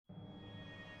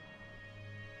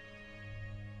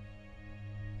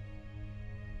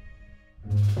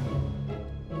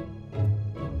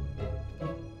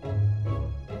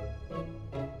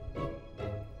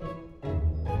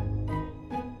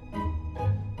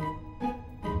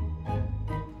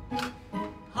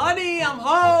Honey, I'm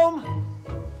home!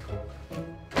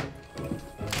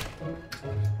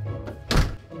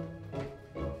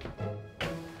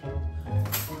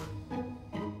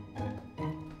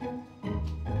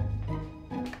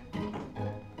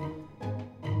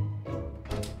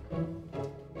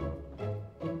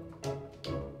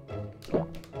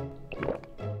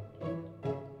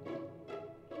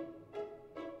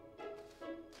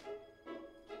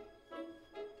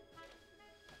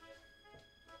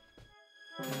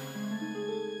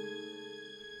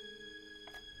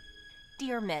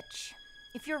 Dear Mitch,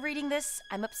 if you're reading this,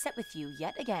 I'm upset with you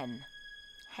yet again.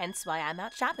 Hence why I'm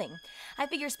out shopping. I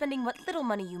figure spending what little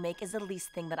money you make is the least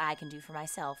thing that I can do for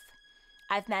myself.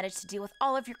 I've managed to deal with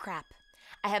all of your crap.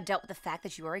 I have dealt with the fact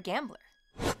that you are a gambler.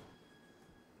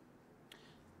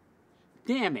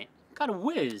 Damn it, got a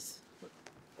whiz.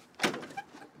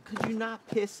 Could you not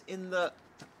piss in the...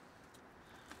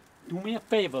 Do me a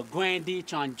favor, Grand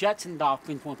Each on Jets and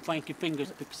Dolphins when Frankie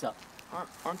Fingers picks up.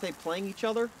 Aren't they playing each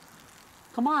other?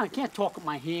 Come on, I can't talk with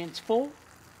my hands full.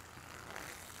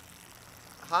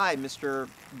 Hi, Mr.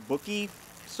 Bookie,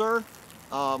 sir.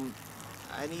 I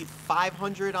need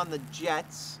 500 on the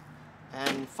Jets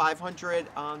and 500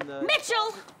 on the...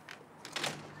 Mitchell!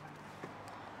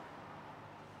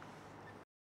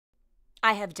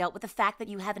 I have dealt with the fact that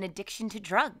you have an addiction to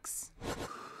drugs.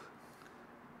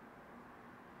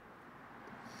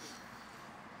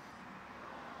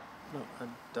 No,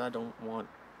 I don't want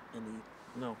any...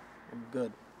 No, I'm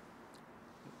good.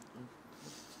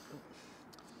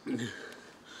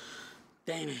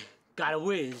 Damn it, got a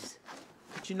whiz.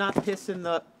 Could you not piss in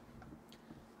the...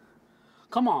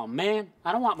 Come on, man.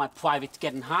 I don't want my privates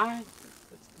getting high.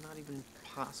 That's not even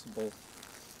possible.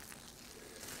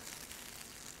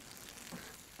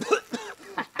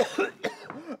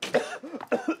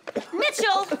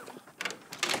 Mitchell!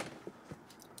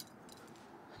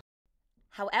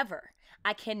 However,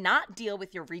 I cannot deal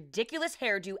with your ridiculous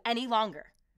hairdo any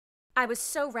longer. I was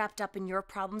so wrapped up in your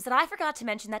problems that I forgot to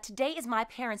mention that today is my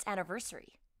parents'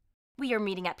 anniversary. We are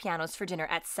meeting at Piano's for dinner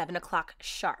at 7 o'clock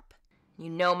sharp. You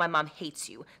know my mom hates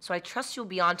you, so I trust you'll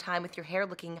be on time with your hair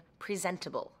looking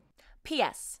presentable.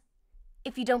 P.S.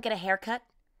 If you don't get a haircut,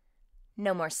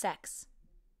 no more sex.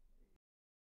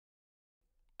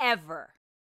 Ever.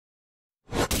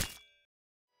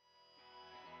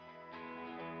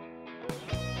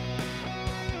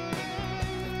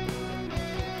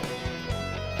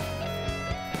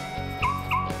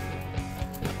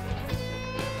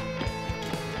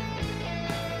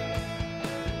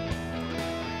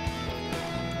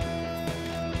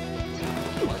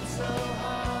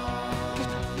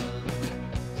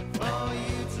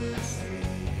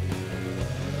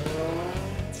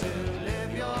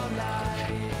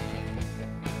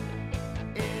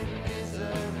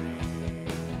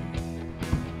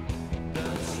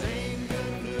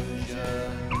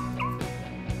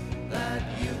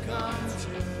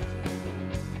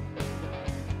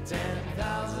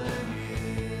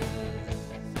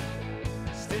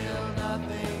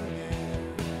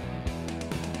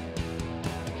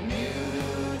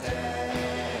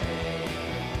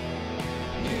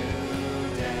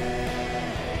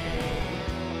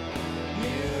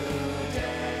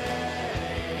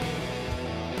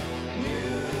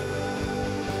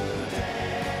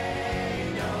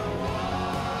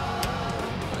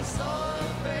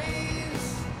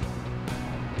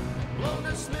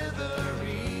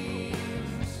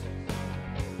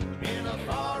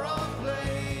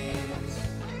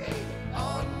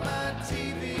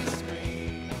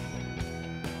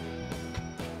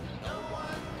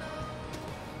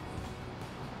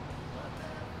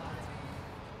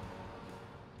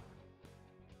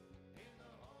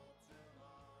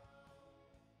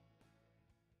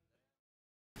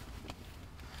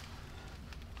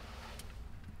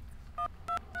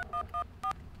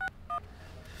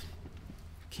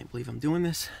 Can't believe I'm doing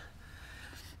this.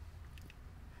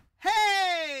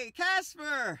 Hey,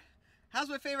 Casper! How's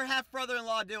my favorite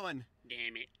half-brother-in-law doing?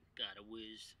 Damn it, got a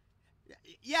whiz.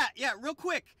 Yeah, real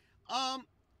quick.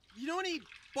 You know any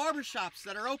barbershops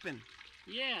that are open?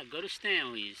 Yeah, go to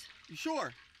Stanley's. You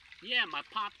sure? Yeah, my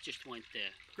pop just went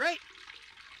there. Great.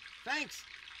 Thanks.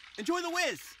 Enjoy the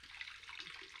whiz.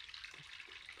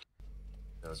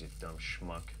 That was you dumb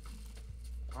schmuck.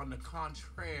 On the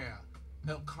contraire.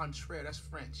 El contraire, that's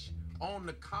French. On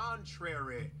the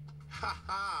contrary. Ha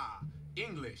ha.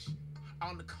 English.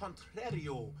 On the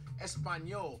contrario.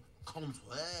 Espanol.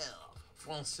 Contraire.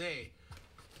 Français.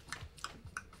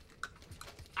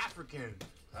 African.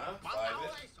 Huh?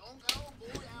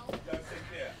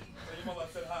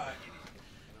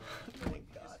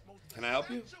 Can I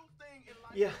help you?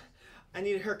 Yeah, I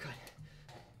need a haircut.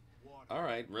 All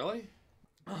right, really?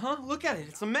 Uh-huh, look at it.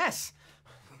 It's a mess.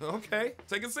 Okay,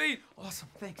 take a seat. Awesome,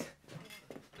 thanks.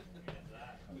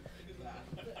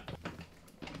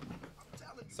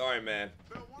 Sorry, man.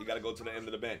 You gotta go to the end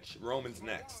of the bench. Roman's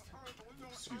next.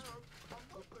 Excuse me.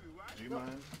 Do you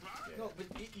mind? No, but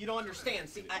you don't understand.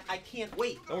 See, I can't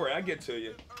wait. Don't worry, I get to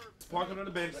you. Park on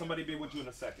the bench. Somebody be with you in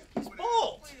a second. He's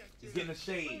bald. He's getting a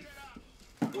shave.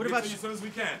 What about you? As soon as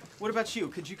we can. What about you?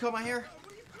 Could you cut my hair?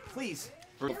 Please.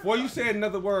 Before you say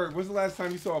another word, when's the last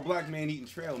time you saw a black man eating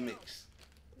trail mix?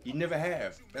 You never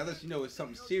have. That lets you know it's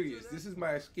something serious. This is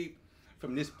my escape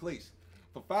from this place.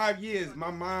 For 5 years,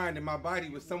 my mind and my body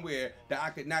was somewhere that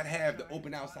I could not have the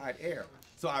open outside air.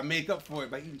 So I make up for it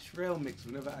by eating trail mix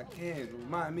whenever I can to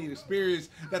remind me of the experience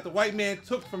that the white man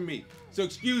took from me. So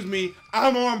excuse me,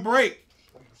 I'm on break.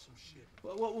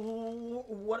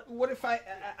 What if I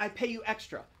pay you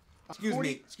extra?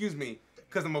 Excuse me,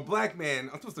 because I'm a black man.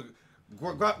 I'm supposed to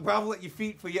grovel at your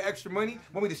feet for your extra money?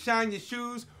 Want me to shine your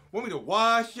shoes? Want me to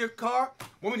wash your car?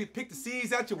 Want me to pick the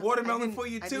seeds out your watermelon for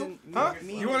you too? Huh?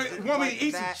 You want me to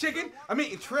eat some chicken? I'm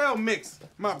eating trail mix,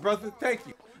 my brother. Thank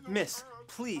you. Miss,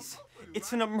 please.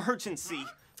 It's an emergency.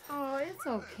 Oh, it's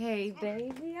okay,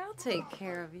 baby. I'll take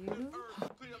care of you.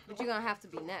 But you're gonna have to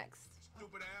be next.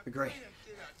 Great.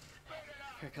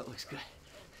 Haircut looks good.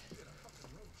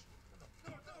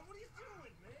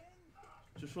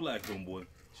 Just relax, homeboy.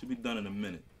 Should be done in a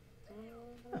minute.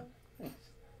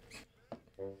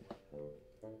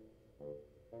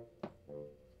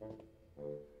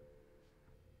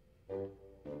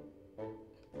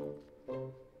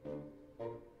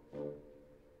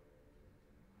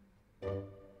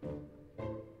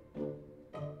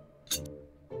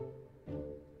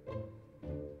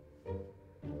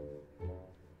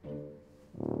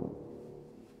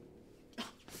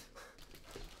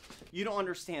 You don't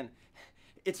understand.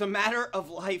 It's a matter of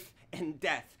life and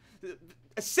death.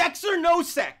 Sex or no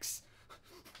sex?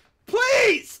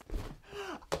 Please!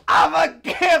 I'm a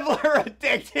gambler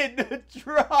addicted to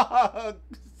drugs.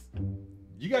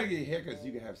 You gotta get a haircut so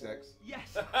you can have sex.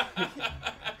 Yes.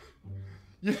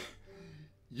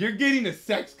 You're getting a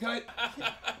sex cut?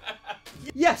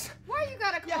 Yes. Why you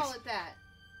gotta call it that?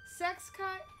 Sex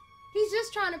cut? He's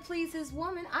just trying to please his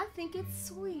woman. I think it's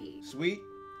sweet. Sweet?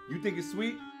 You think it's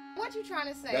sweet? What you trying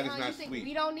to say, That is huh? not You think sweet.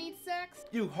 we don't need sex?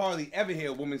 You hardly ever hear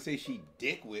a woman say she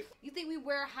dick whip. You think we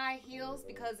wear high heels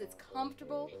because it's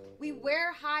comfortable? We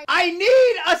wear high... I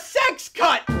need a sex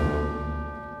cut!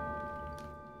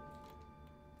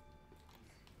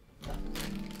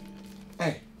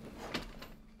 Hey.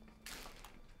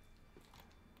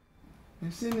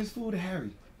 And send this fool to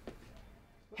Harry.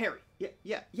 Harry. Yeah.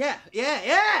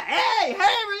 Hey,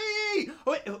 Harry!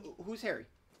 Wait, who's Harry?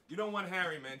 You don't want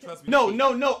Harry, man. Trust me.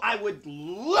 No. I would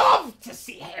love to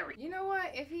see Harry. You know what?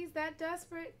 If he's that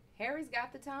desperate, Harry's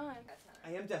got the time.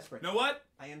 I am desperate. You know what?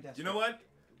 I am desperate. You know what?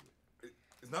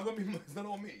 It's not gonna be. It's not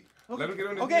on me. Let him get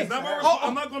on his Okay. knees.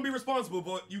 I'm not gonna be responsible,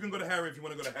 but you can go to Harry if you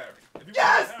want to go to Harry. If you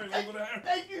Yes! Want to go to Harry, you go to Harry.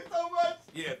 Thank you so much.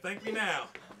 Yeah, thank me now.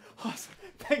 Awesome.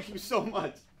 Thank you so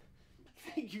much.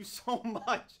 Thank you so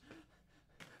much.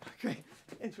 Great.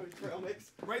 Enjoy trail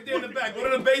mix. Right there in the back. Go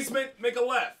to the basement. Make a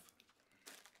left.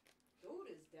 Dude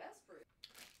is desperate.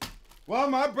 Well,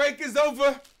 my break is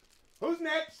over. Who's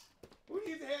next? Who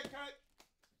needs a haircut?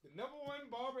 The #1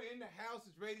 barber in the house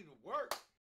is ready to work.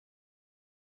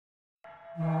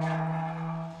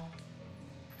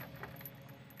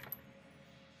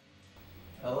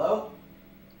 Hello?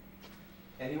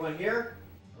 Anyone here?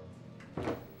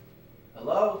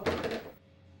 Hello?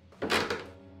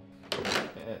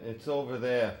 It's over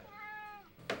there.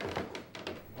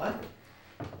 What?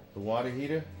 The water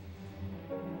heater?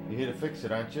 You're here to fix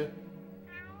it, aren't you?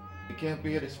 You can't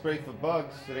be here to spray for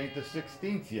bugs. It ain't the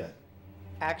 16th yet.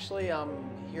 Actually, I'm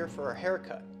here for a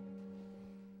haircut.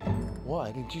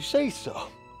 Why didn't you say so?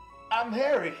 I'm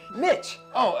Harry. Mitch!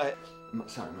 Oh,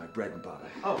 sorry, my bread and butter.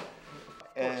 Oh.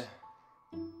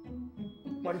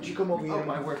 Why don't you come over here to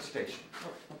my workstation?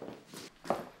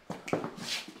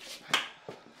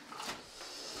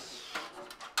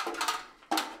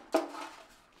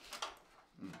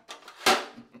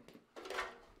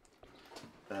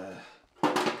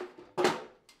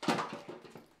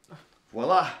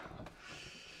 Voila.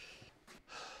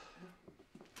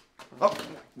 Oh.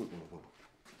 Whoa.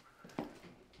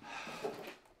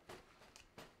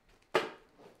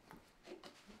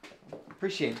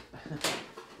 Appreciate it.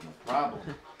 No problem.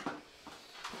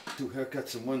 2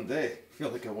 haircuts in one day. Feel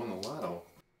like I won the lotto.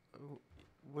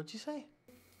 What'd you say?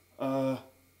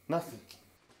 Nothing.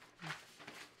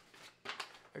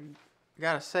 I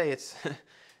gotta say, it's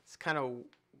kind of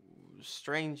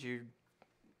strange you're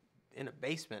in a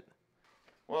basement.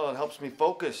 Well, it helps me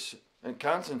focus and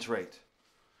concentrate.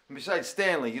 And besides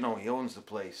Stanley, you know, he owns the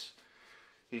place.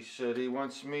 He said he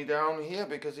wants me down here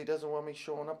because he doesn't want me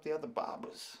showing up the other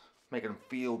barbers, making him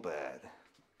feel bad.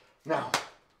 Now,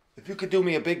 if you could do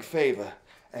me a big favor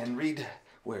and read...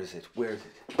 Where is it? Where is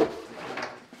it?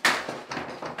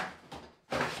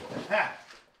 Ha!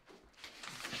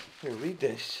 Here, read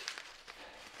this.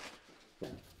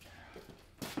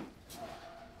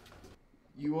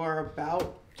 You are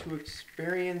about to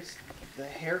experience the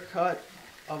haircut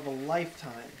of a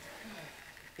lifetime.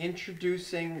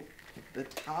 Introducing the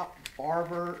top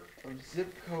barber of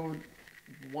zip code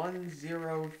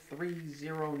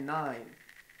 10309.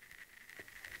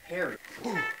 Harry.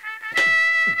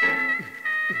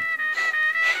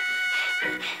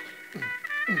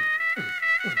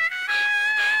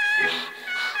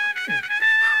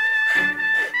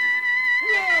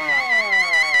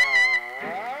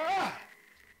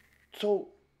 So,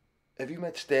 have you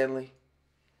met Stanley?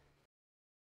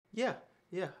 Yeah.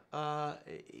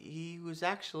 He was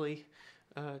actually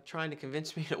trying to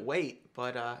convince me to wait,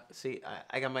 but see,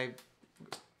 I got my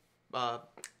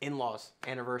in-laws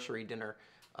anniversary dinner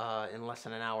in less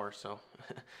than an hour, so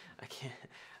I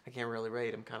can't really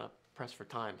wait. I'm kind of pressed for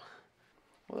time.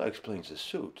 Well, that explains the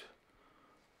suit.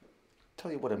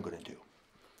 Tell you what I'm going to do.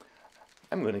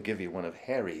 I'm going to give you one of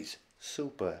Harry's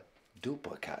super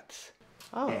duper cuts.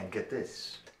 Oh. And get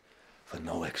this, for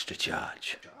no extra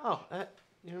charge. Oh,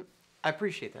 you know, I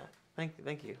appreciate that. Thank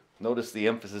you. Notice the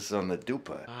emphasis on the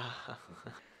duper.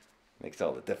 Makes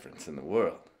all the difference in the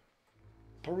world.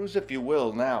 Peruse, if you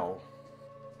will, now,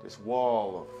 this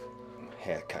wall of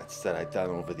haircuts that I've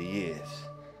done over the years.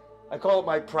 I call it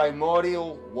my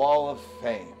primordial wall of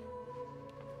fame.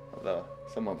 Of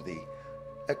some of the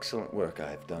excellent work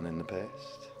I've done in the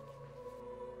past.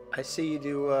 I see you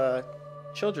do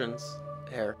children's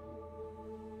hair.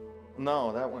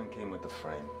 No, that one came with the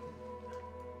frame.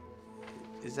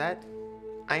 Is that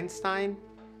Einstein?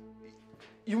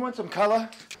 You want some color?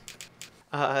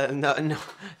 No,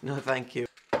 thank you.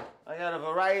 I got a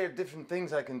variety of different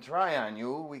things I can try on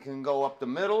you. We can go up the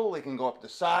middle, we can go up the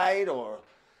side, or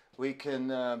we can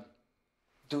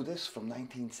do this from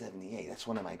 1978. That's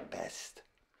one of my best.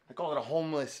 I call it a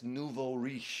homeless nouveau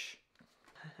riche.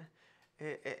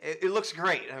 It looks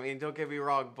great. I mean, don't get me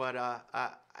wrong, but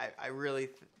I really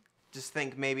just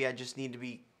think maybe I just need to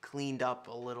be cleaned up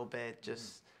a little bit.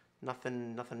 Just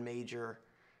nothing major.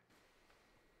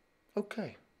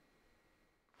 Okay.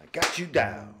 I got you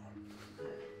down.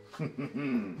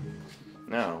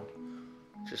 Now,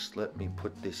 just let me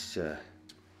put this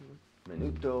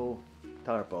Minuto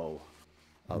Tarpo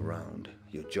around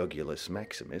your jugulus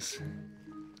maximus.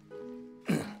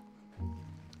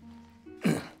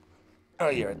 Oh,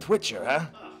 you're a twitcher, huh?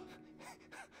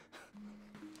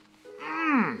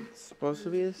 Supposed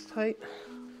to be this tight?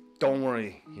 Don't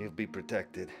worry, you'll be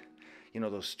protected. You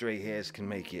know those stray hairs can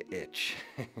make you itch.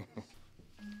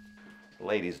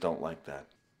 Ladies don't like that.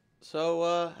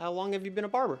 So, how long have you been a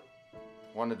barber?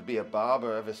 Wanted to be a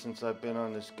barber ever since I've been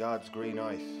on this God's green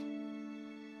earth.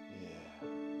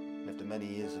 Yeah. After many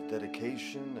years of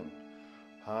dedication and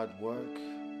hard work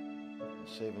and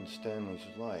saving Stanley's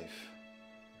life,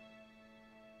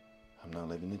 I'm now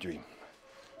living the dream.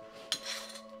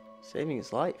 Saving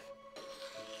his life?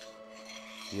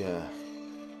 Yeah.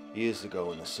 Years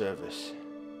ago in the service.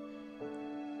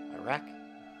 Iraq?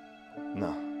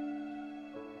 No.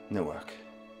 Newark.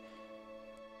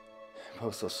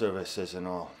 Postal service isn't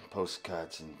all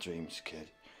postcards and dreams,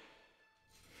 kid.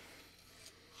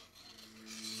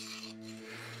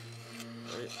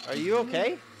 Are you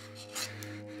okay?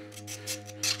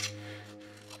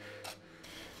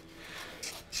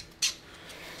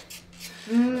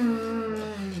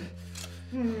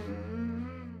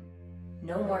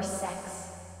 No more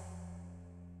sex.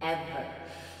 Ever.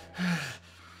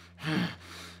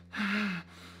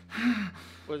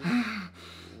 Was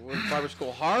barber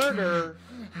school hard, or?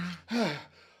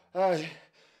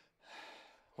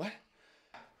 What?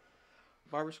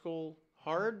 Barber school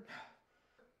hard?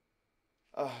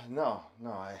 No,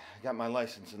 I got my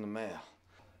license in the mail.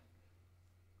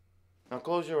 Now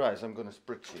close your eyes, I'm gonna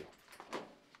spritz you.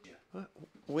 What?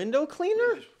 Window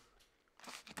cleaner?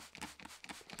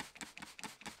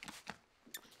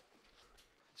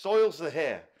 Soils the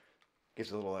hair.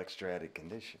 Gives a little extra added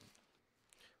condition.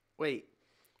 Wait,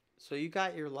 so you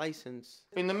got your license?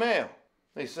 In the mail.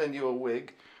 They send you a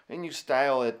wig, and you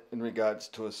style it in regards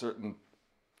to a certain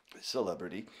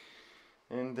celebrity,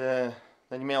 and then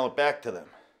you mail it back to them.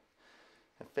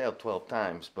 I failed 12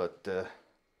 times, but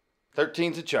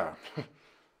 13's a charm.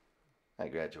 I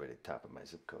graduated top of my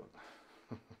zip code.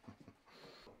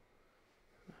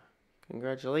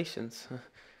 Congratulations.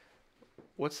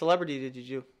 What celebrity did you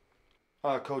do?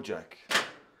 Kojak. Where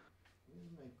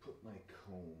did I put my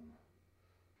comb?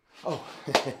 Oh,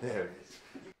 there it is.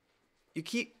 You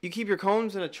keep your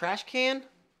combs in a trash can?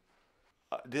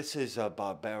 This is a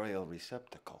barbarial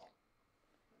receptacle.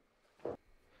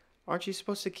 Aren't you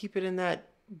supposed to keep it in that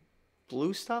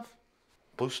blue stuff?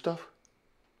 Blue stuff?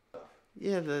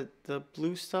 Yeah, the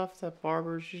blue stuff that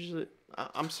barbers usually...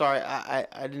 I'm sorry,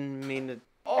 I didn't mean to...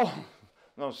 Oh,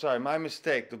 no, sorry, my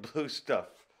mistake, the blue stuff.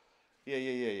 Yeah.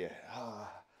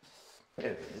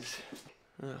 There it is.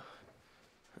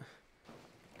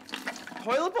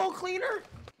 Toilet bowl cleaner?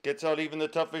 Gets out even the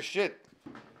toughest shit.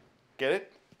 Get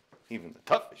it? Even the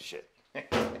toughest shit.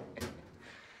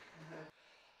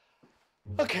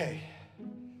 Okay,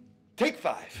 take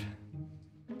 5.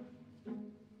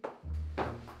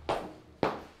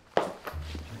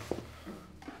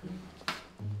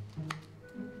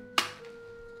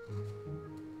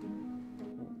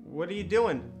 What are you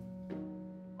doing?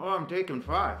 Oh, I'm taking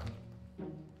 5.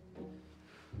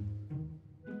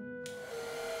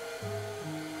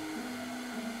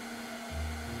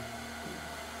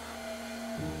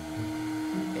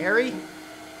 Harry?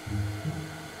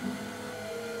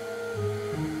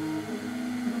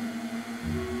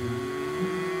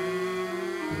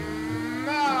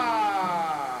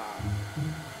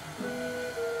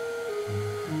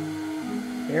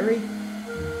 Harry?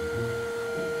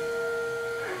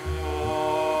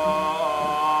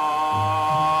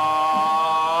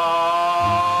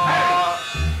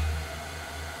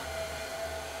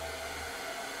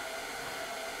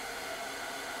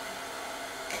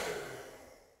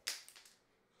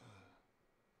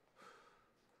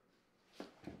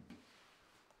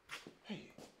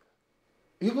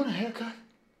 You want a haircut?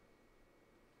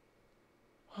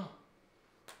 Huh.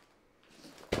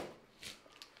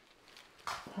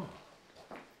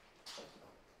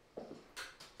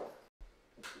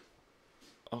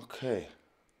 Okay,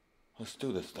 let's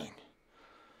do this thing.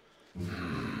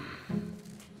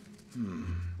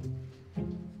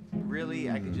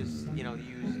 Really, I could just,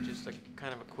 use just a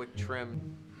kind of a quick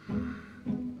trim.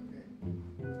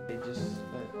 It just,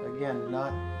 again,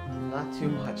 not too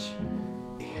much.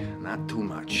 Yeah, not too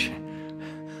much.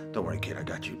 Don't worry, kid, I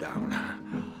got you down.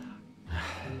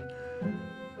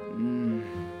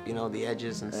 The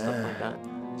edges and stuff like that.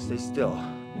 Stay still.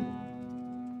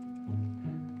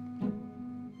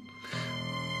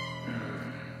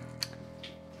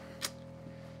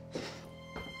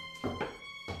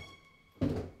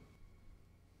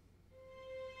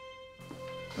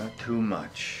 Not too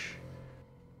much.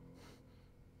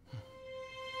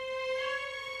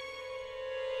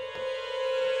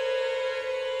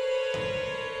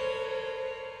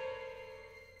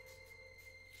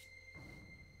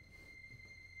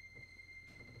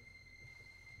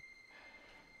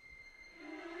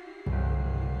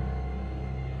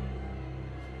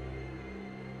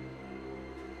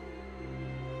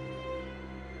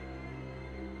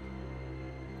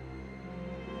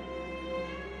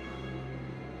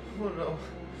 Oh no.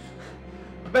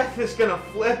 Beth is gonna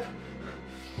flip.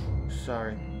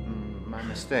 Sorry, my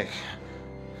mistake.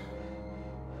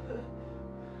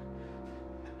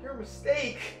 Your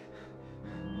mistake.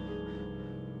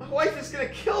 My wife is gonna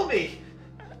kill me.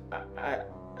 I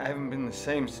haven't been the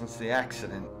same since the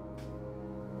accident.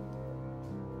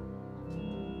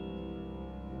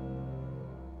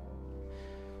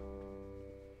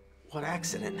 What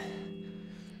accident?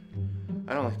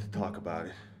 I don't like to talk about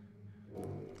it.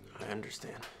 I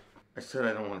understand. I said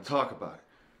I don't want to talk about it.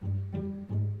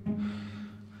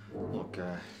 Look,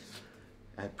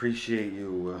 I appreciate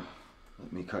you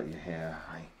letting me cut your hair.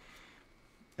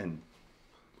 And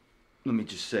let me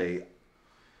just say,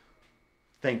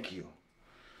 thank you.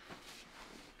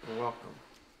 You're welcome.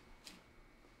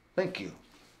 Thank you.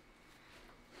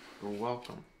 You're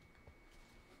welcome.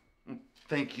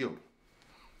 Thank you.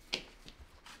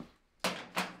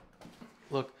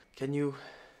 Look, can you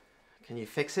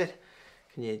fix it?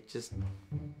 Can you just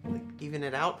even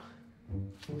it out?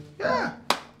 Yeah,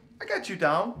 I got you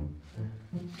down.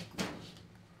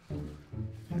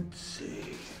 Let's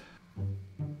see.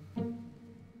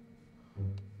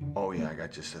 Oh yeah, I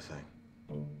got just the thing.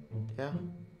 Yeah?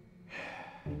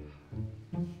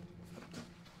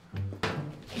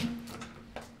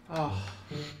 Oh.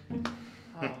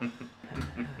 At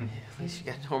least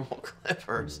you got normal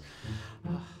clippers.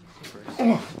 Oh,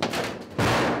 clippers.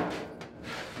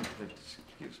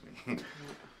 Excuse me.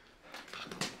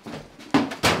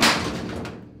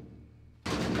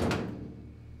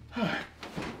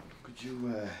 Could you,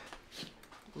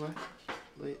 What?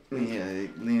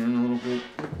 lean in a little bit?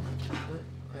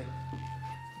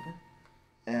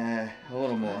 A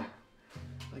little more.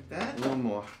 Like that? A little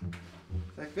more.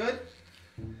 Is that good?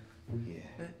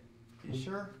 Yeah. You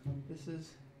sure?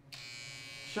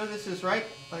 Sure this is right?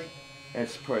 Like...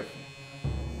 It's perfect.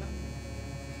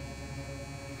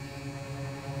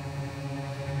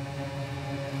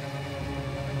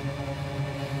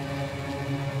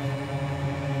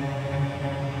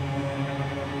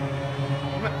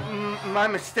 My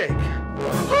mistake.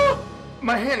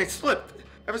 My hand, it slipped.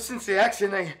 Ever since the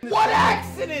accident, What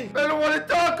accident? I don't want to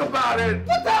talk about it.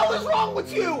 What the hell is wrong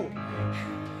with you?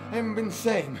 I haven't been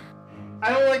sane.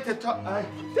 I don't like to talk.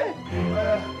 I'm dead.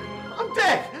 I'm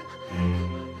dead.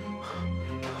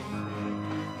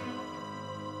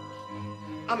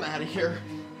 I'm out of here.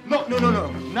 No.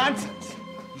 Nonsense.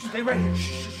 You stay right here.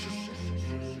 Shh.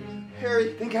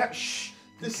 Harry, Shh.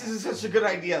 this isn't such a good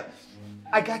idea.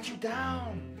 I got you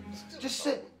down. Just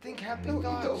sit. Think happy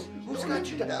thoughts. Who's got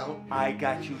you down? I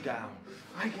got you down.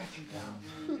 I got you down.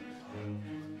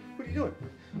 What are you doing?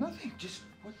 Nothing. Just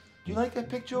what? You like that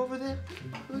picture over there?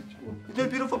 Is that a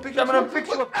beautiful picture? I'm gonna fix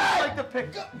you up. I like the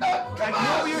picture. I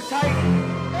know you're tight.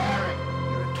 Harry!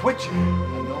 You're twitching. I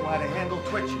know how to handle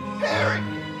twitching. Harry!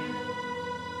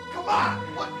 Come on!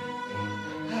 What?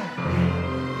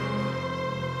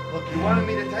 Look, you wanted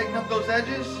me to tighten up those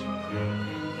edges?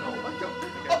 No, I don't.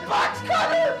 A box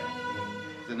cutter!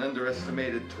 It's an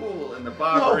underestimated tool in the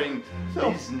barbering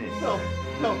business. No.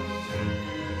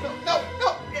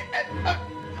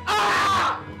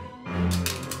 Ah!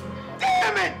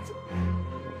 Damn it!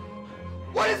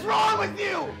 What is wrong with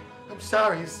you? I'm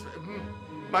sorry. It's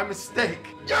my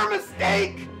mistake. Your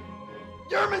mistake?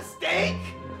 Your mistake?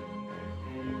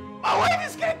 My wife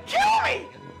is gonna kill me!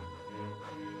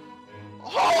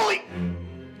 Holy...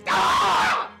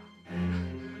 Ah!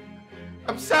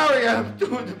 I'm sorry. I'm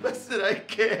doing the best that I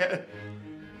can.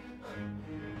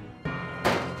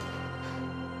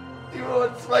 Do you know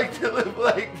what it's like to live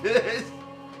like this?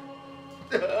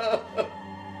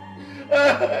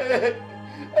 I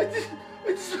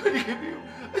just want to give you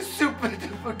a super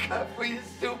duper cut for your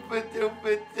super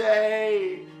duper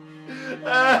day.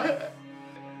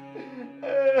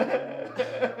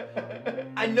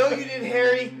 I know you did,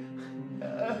 Harry.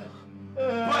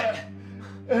 But...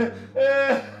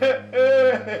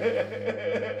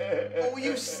 Will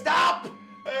you stop?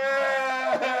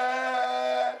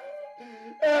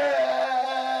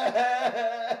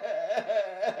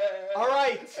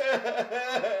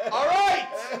 All right.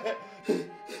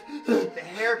 The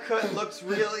haircut looks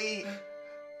really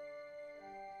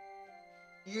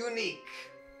unique.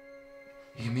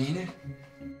 You mean it?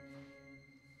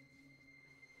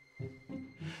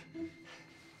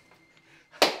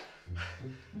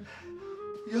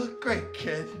 You look great,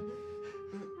 kid.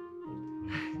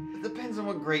 It depends on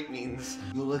what great means.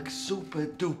 You look super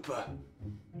duper.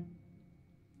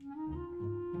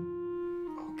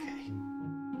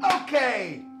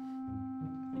 Okay.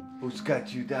 Who's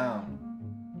got you down?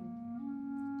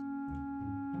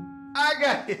 I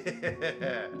got you.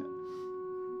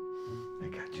 I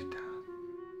got you down.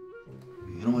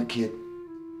 You know what, kid?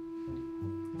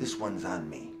 This one's on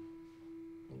me.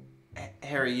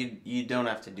 Harry, you don't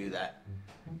have to do that.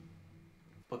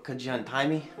 But could you untie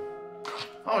me?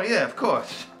 Oh, yeah, of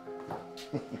course.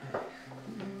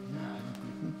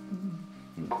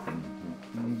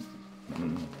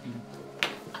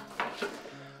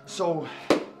 So,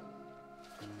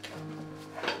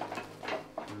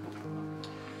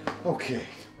 okay.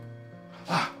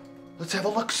 Let's have a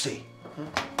look-see.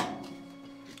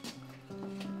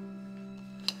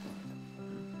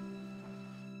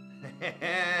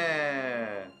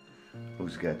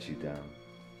 Who's got you down?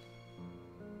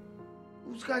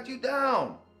 Who's got you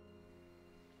down?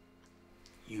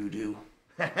 You do.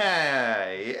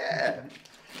 Yeah.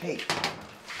 Hey,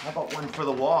 how about one for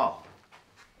the wall?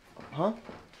 Huh?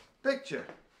 Picture.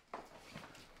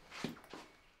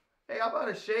 Hey, how about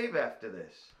a shave after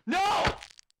this? No!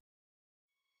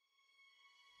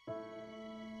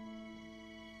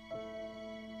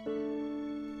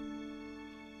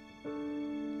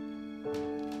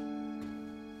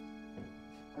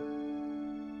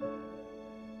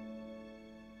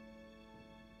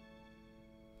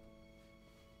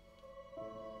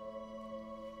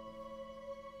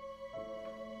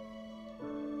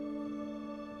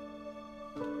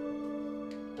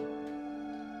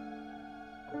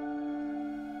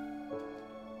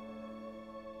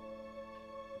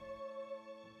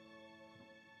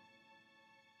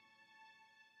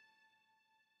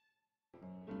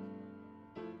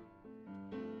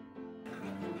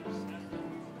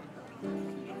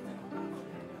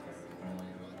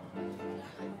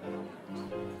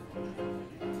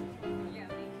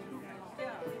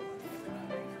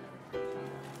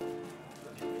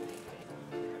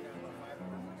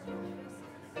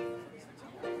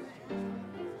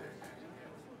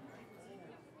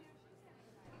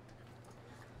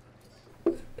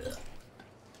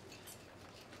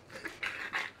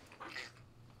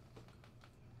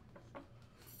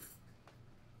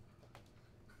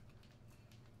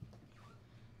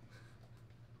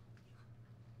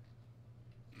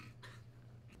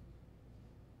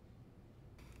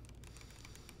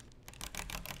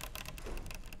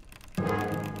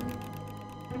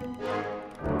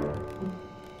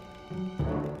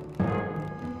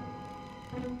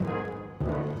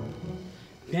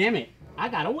 Damn it, I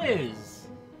got a whiz.